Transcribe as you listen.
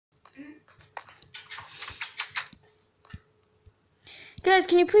Guys,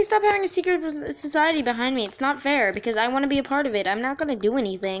 can you please stop having a secret society behind me? It's not fair because I want to be a part of it. I'm not gonna do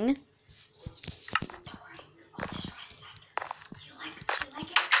anything. We're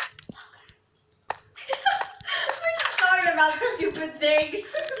just talking about stupid things.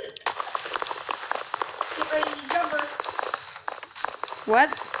 Get ready to jumper. What?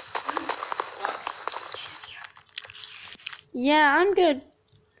 Yeah, I'm good.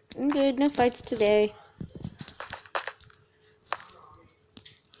 I'm good. No fights today.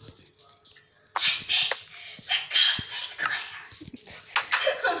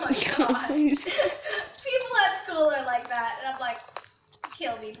 Oh my god. People at school are like that, and I'm like,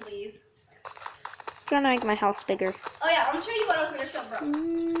 kill me, please. Trying to make my house bigger. Oh yeah, I'm gonna show you what I was gonna show,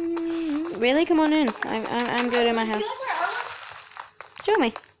 bro. Really? Come on in. I'm good in my house. You like my armor? Show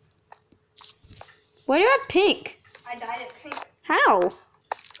me. Why do you have pink? I dyed it pink. How?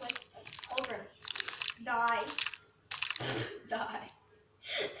 Like, children. Die. Die.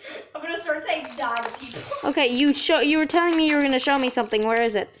 I'm gonna start saying die to people. Okay, you were telling me you were gonna show me something. Where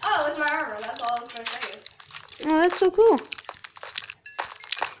is it? Oh, it's my armor. That's all I was gonna show you. Oh, that's so cool.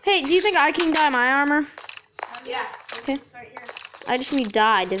 Hey, do you think I can dye my armor? Yeah. Okay. It's right here. I just need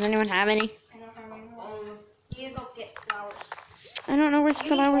dye. Does anyone have any? I don't have any more. You need to go get flowers. I don't know where's You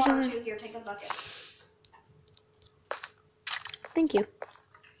need flowers water in too. Here, take a bucket. Thank you.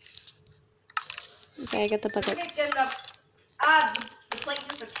 Okay, I got the bucket. The plate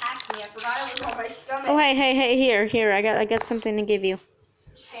just attacked me. I forgot it was on my stomach. Oh, hey, here. I got something to give you.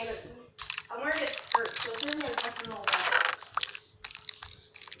 Just hand it to me. I'm wearing a skirt, so it's really impressive all that.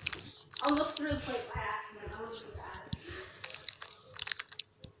 I almost threw the plate by accident. I was so bad.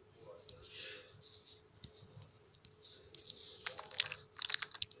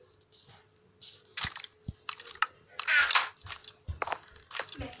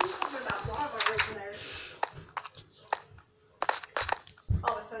 Man, he's talking about lava right there.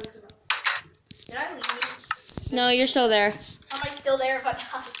 Oh, my phone's coming up. Did I leave you? No, you're still there. How am I still there if I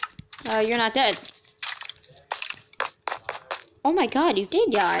die? You're not dead. Oh my god, you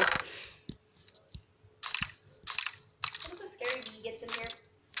did die. What if a scary bee gets in here?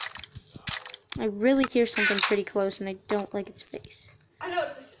 I really hear something pretty close and I don't like its face. I know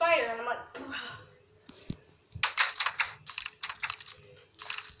it's a spider, and I'm like,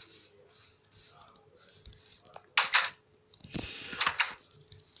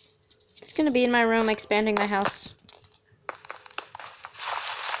 It's gonna be in my room expanding my house.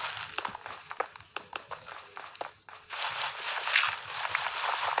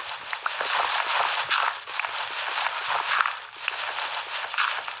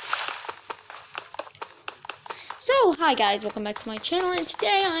 So, hi guys, welcome back to my channel, and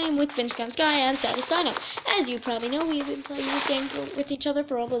today I am with Vince Gun Sky and Status Dino. As you probably know, we've been playing this game with each other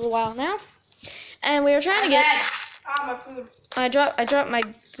for a little while now. And we were trying to get... ah, my food. I dropped my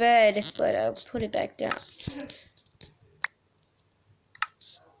bed, but I'll put it back down.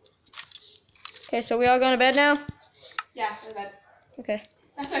 Okay, so we all going to bed now? Yeah, go to bed. Okay.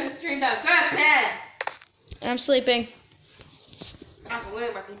 That's why I just streamed out. Go to bed! I'm sleeping. I'm going to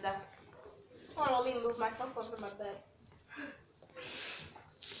wait my pizza. Hold on, let me move myself over my bed.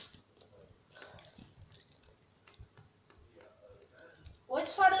 Which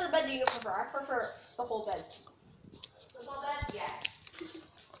side of the bed do you prefer? I prefer the whole bed. The whole bed? Yeah.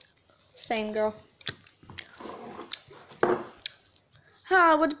 Same girl.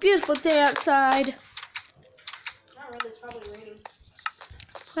 Ah, what a beautiful day outside. Not really, it's probably raining.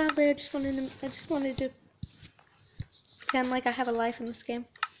 Probably, I just wanted to pretend like I have a life in this game.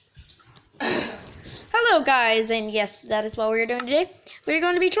 Hello guys, and yes, that is what we're doing today. We're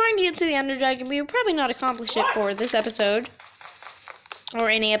going to be trying to get to the Ender Dragon. We will probably not accomplish it for this episode. Or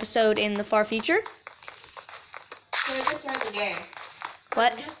any episode in the far future. So I just started the game.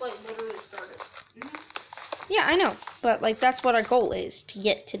 What? I just like literally started. Yeah, I know. But like that's what our goal is, to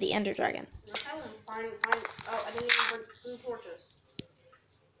get to the Ender Dragon. Fine. Oh, I didn't even bring torches.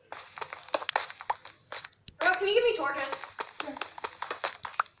 Bro, can you give me torches? Sure.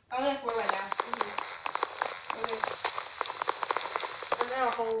 I only have 4 right now. Okay. I'm in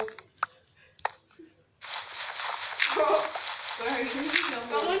a hole.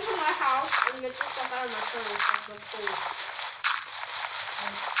 Go into my house and get the stuff out of my furnace.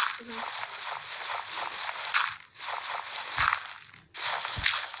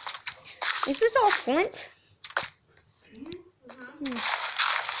 Is this all flint?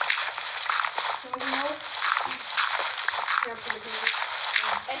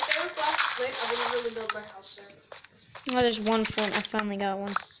 If there was lots of flint, I wouldn't really build my house there. Oh, there's one flint. I finally got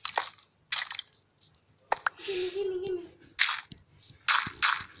one. Gimme.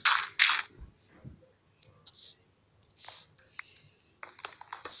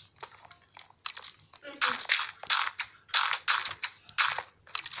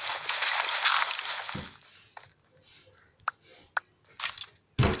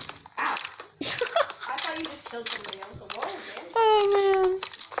 killed somebody else. Whoa, man. Oh man.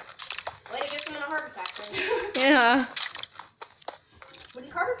 Way to get someone a heart attack. Man. Yeah. When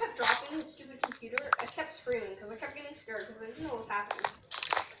Carter kept dropping his stupid computer, I kept screaming because I kept getting scared because I didn't know what was happening.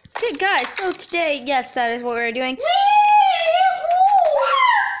 Okay, guys. So today, yes, that is what we're doing.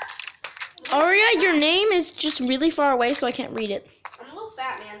 Aria, your name is just really far away, so I can't read it. I'm a little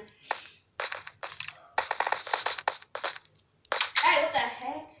fat, man. Hey, what the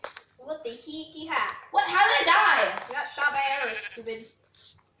heck? What the heeky hack? What? How did I die? You got shot by arrows, stupid.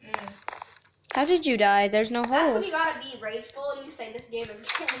 How did you die? There's no That's when holes. you gotta be rageful and you say this game is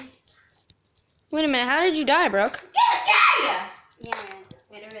killing. Wait a minute. How did you die, Brooke? Yeah, man.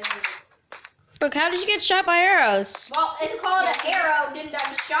 It really is. Brooke, how did you get shot by arrows? Well, it's called an arrow. Didn't I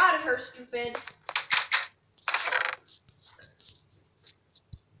just shot at her, stupid?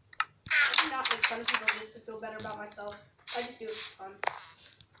 I do not make fun of people just to feel better about myself. I just do it for fun.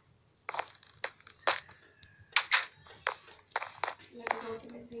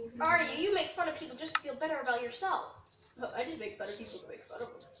 Aria, you make fun of people just to feel better about yourself. Oh, I just make fun of people to make fun of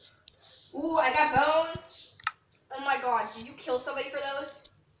them. Ooh, I got bones. Oh my god, did you kill somebody for those?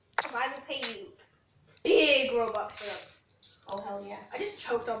 I will pay you big Robux for those. Oh, hell yeah. I just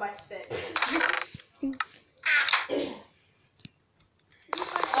choked on my spit. Watch,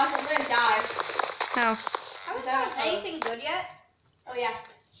 I'm gonna die. How? Haven't done anything good yet? Oh, yeah.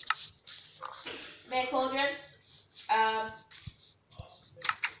 Man, Cauldron.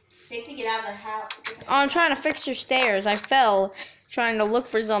 Take to get out of the house. Oh, I'm trying to fix your stairs. I fell trying to look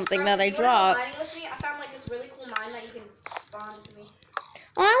for something that I You wanna go dropped. mining with me? I found like this really cool mine that you can spawn with me.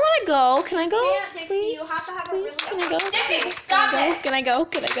 Oh, I want to go. Can I go? Yeah, Dixie, Please? you have to have a Please? really Can I go? Dixie, stop it! Can I go?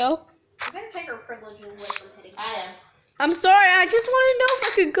 Can I go? I'm gonna take her privilege away from hitting. I am. I'm sorry. I just want to know if I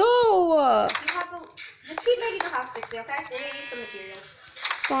could go. You have to just keep making your house, Dixie, okay? We need some materials.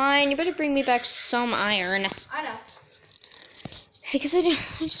 Fine. You better bring me back some iron. I know. Because I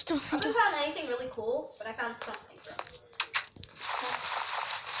just don't. I haven't found anything really cool, but I found something, bro.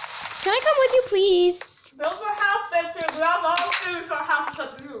 Can I come with you, please? Build your house, Dixie. We have all finish our house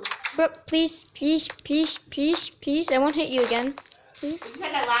up you. Brooke, please, please, please, please, please. I won't hit you again. You Please.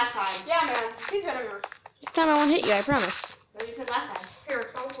 said that last time. Yeah, man. Keep hitting her. This time I won't hit you. I promise. What you said last time? Here,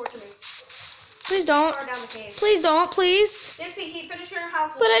 teleport to me. Please don't. Far down the cave. Please don't. Please. Dixie, keep finishing your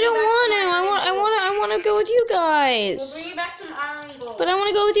house. But I don't want to. I want to go with you We'll guys. bring you back some iron and gold. But I want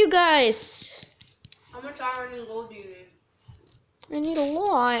to go with you guys. How much iron and gold do you need? I need a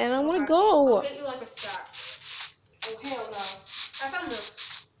lot, and I want to Okay. I'll go. get you like a stack. Oh, hell no. I found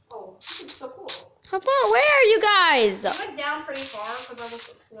this. Oh, this is so cool. How far away are you guys? I went down pretty far because I was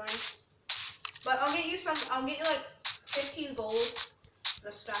exploring. But I'll get you like 15 gold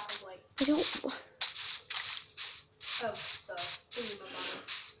and a stack of like I don't.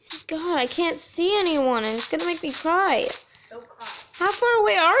 God, I can't see anyone, and it's gonna make me cry. Don't cry. How far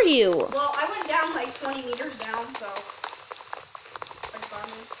away are you? Well, I went down like 20 meters down, so. I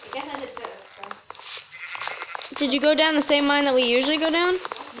guess I did good. Did you go down the same mine that we usually go down?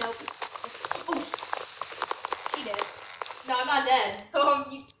 Nope. Ooh. She did. No, I'm not dead. Oh,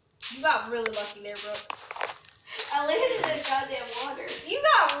 you got really lucky there, bro. I landed in the goddamn water. You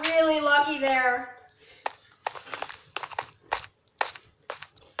got really lucky there.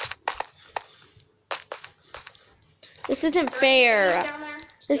 This isn't fair. Down there.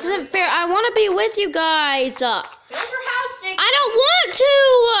 This isn't fair. I want to be with you guys. Build your house, Nick. I don't want to.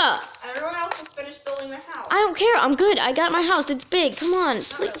 Everyone else has finished building their house. I don't care. I'm good. I got my house. It's big. Come on.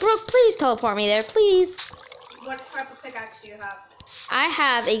 Please, Brooke, please teleport me there, please. What type of pickaxe do you have? I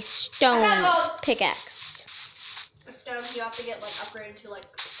have a stone I got both. pickaxe. A stone you have to get like upgraded to like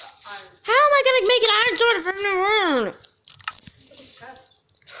iron. How am I gonna make an iron sword from the ground?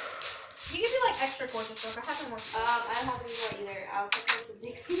 You can do like extra torches, so I have some more. I don't have any more either. I'll take them to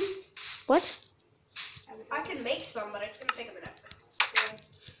Dixie. What? I can make some, but it's gonna take a minute.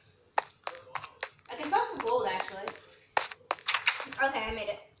 I can find some gold actually. Okay, I made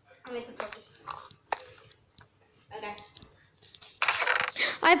it. I made some torches. Okay.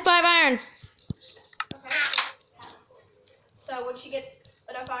 I have 5 iron. Okay. So when she gets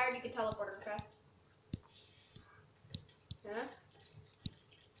enough iron, you can teleport her, okay? Yeah?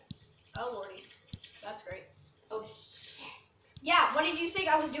 Oh lordy. That's great. Oh shit. Yeah, what did you think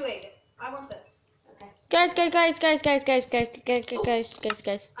I was doing? I want this. Okay. Guys. I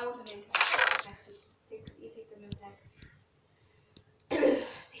want the name tag. You take the moon tag.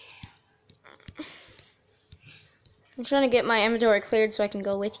 I'm trying to get my inventory cleared so I can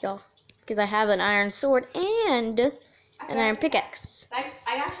go with y'all. Because I have an iron sword and an iron pickaxe. I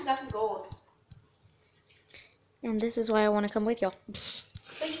actually got some gold. And this is why I want to come with y'all.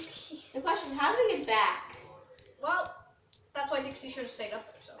 But you, The question, how do we get back? Well, that's why Dixie should have stayed up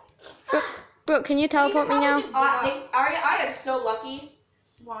there. So. Brooke, can you teleport me now? I am so lucky.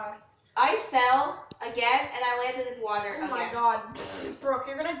 Why? I fell again and I landed in water Oh my again. God, Brooke,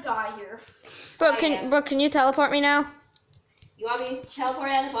 you're gonna die here. Brooke, can you teleport me now? You want me to teleport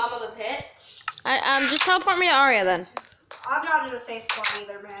at the bottom of the pit? Just teleport me to Aria then. I'm not in a safe spot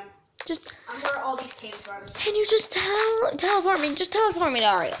either, man. Just. I'm where all these cave spiders. Can you just teleport me? Just teleport me to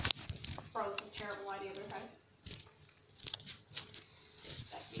Aria. Bro, that's a terrible idea.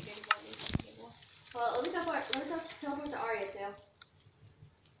 Well, let me teleport to Aria too.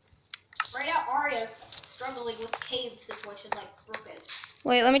 Right now, Arya's struggling with cave situations like Brooke is.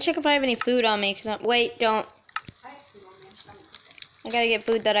 Wait, let me check if I have any food on me. Wait, don't. I have food on me. I gotta get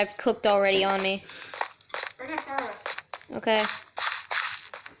food that I've cooked already on me. Bring us Arya. Okay.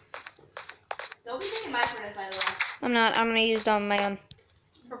 Don't be taking my furnace, by the way. I'm not. I'm gonna use it on my own.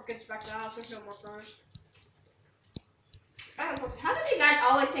 Brooke gets back to the house. There's no more furnace. How do you guys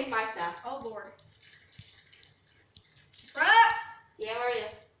always take my stuff? Oh Lord. Brooke! Yeah, where are you?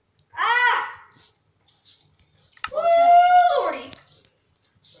 Ah! Woo! 40.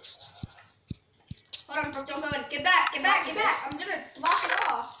 Hold on, Brooke, don't go in. Get back, get back, get back. I'm gonna lock it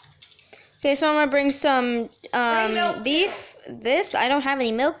off. Okay, so I'm gonna bring some Bring milk, beef. This I don't have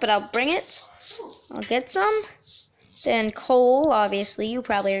any milk, but I'll bring it. I'll get some. Then coal, obviously. You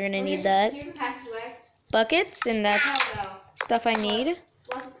probably are gonna need that. Here's the passageway. Buckets, and that's Oh no. stuff I need.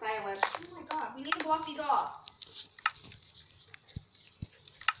 Lots of spider webs. Oh my God, we need to block these off.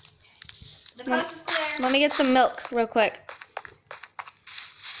 The coast is clear. Let me get some milk real quick.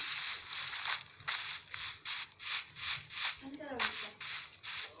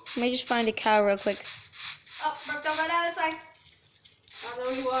 Let me just find a cow real quick. Oh, Brooke, don't go down this way. I don't know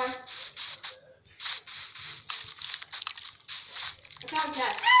where you are. I found a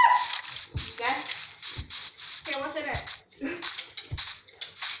chest. Okay? Here, what's in it?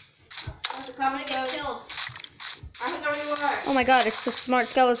 What's the comment Get goes? killed. I don't know where you are. Oh my god, it's a smart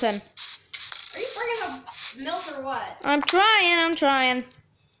skeleton. Are you bringing the milk or what? I'm trying.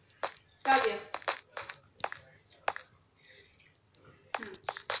 Got you.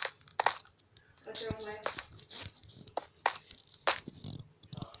 That's your own way.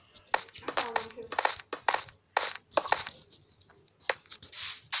 I found one too.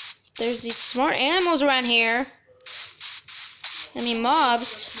 There's these smart animals around here. I mean mobs,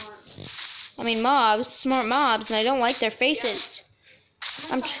 smart mobs, and I don't like their faces.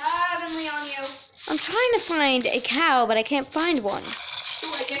 I'm heavenly on you. I'm trying to find a cow, but I can't find one.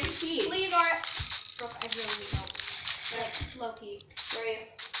 Ooh, I get your key. Please, Art. Brooke, I really need help. Like, low-key. Where are you?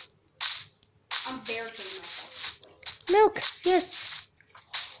 I'm barricading myself. Milk, yes.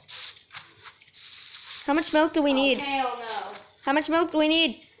 How much milk do we need? Oh, hell no. How much milk do we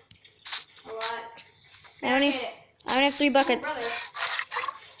need? A lot. I only have 3 buckets.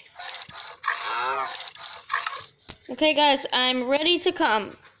 Okay, guys, I'm ready to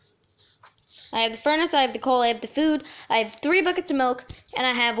come. I have the furnace, I have the coal, I have the food, I have 3 buckets of milk, and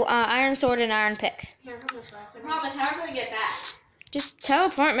I have iron sword and iron pick. Here, come this way. The problem is, how are we going to get back? Just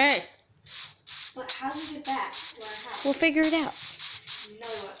teleport me. But how do we get back to our house? We'll figure it out. No,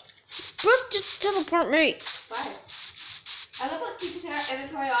 we won't. Brooke, just teleport me. Fine. I love what keeping our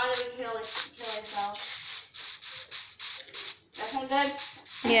inventory on and we kill ourselves. That sound good?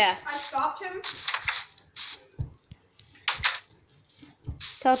 Yeah. I stopped him.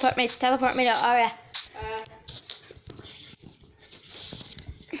 Teleport me to Aria.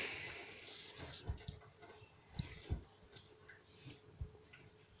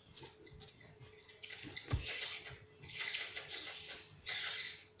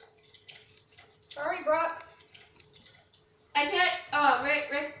 Hurry, Brooke. I can't,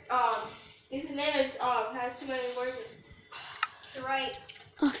 Rick, his name is, has too many words. You're right.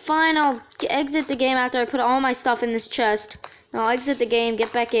 Oh, fine, I'll exit the game after I put all my stuff in this chest. I'll exit the game,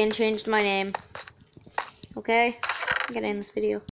 get back in, change my name. Okay? I'm gonna end this video.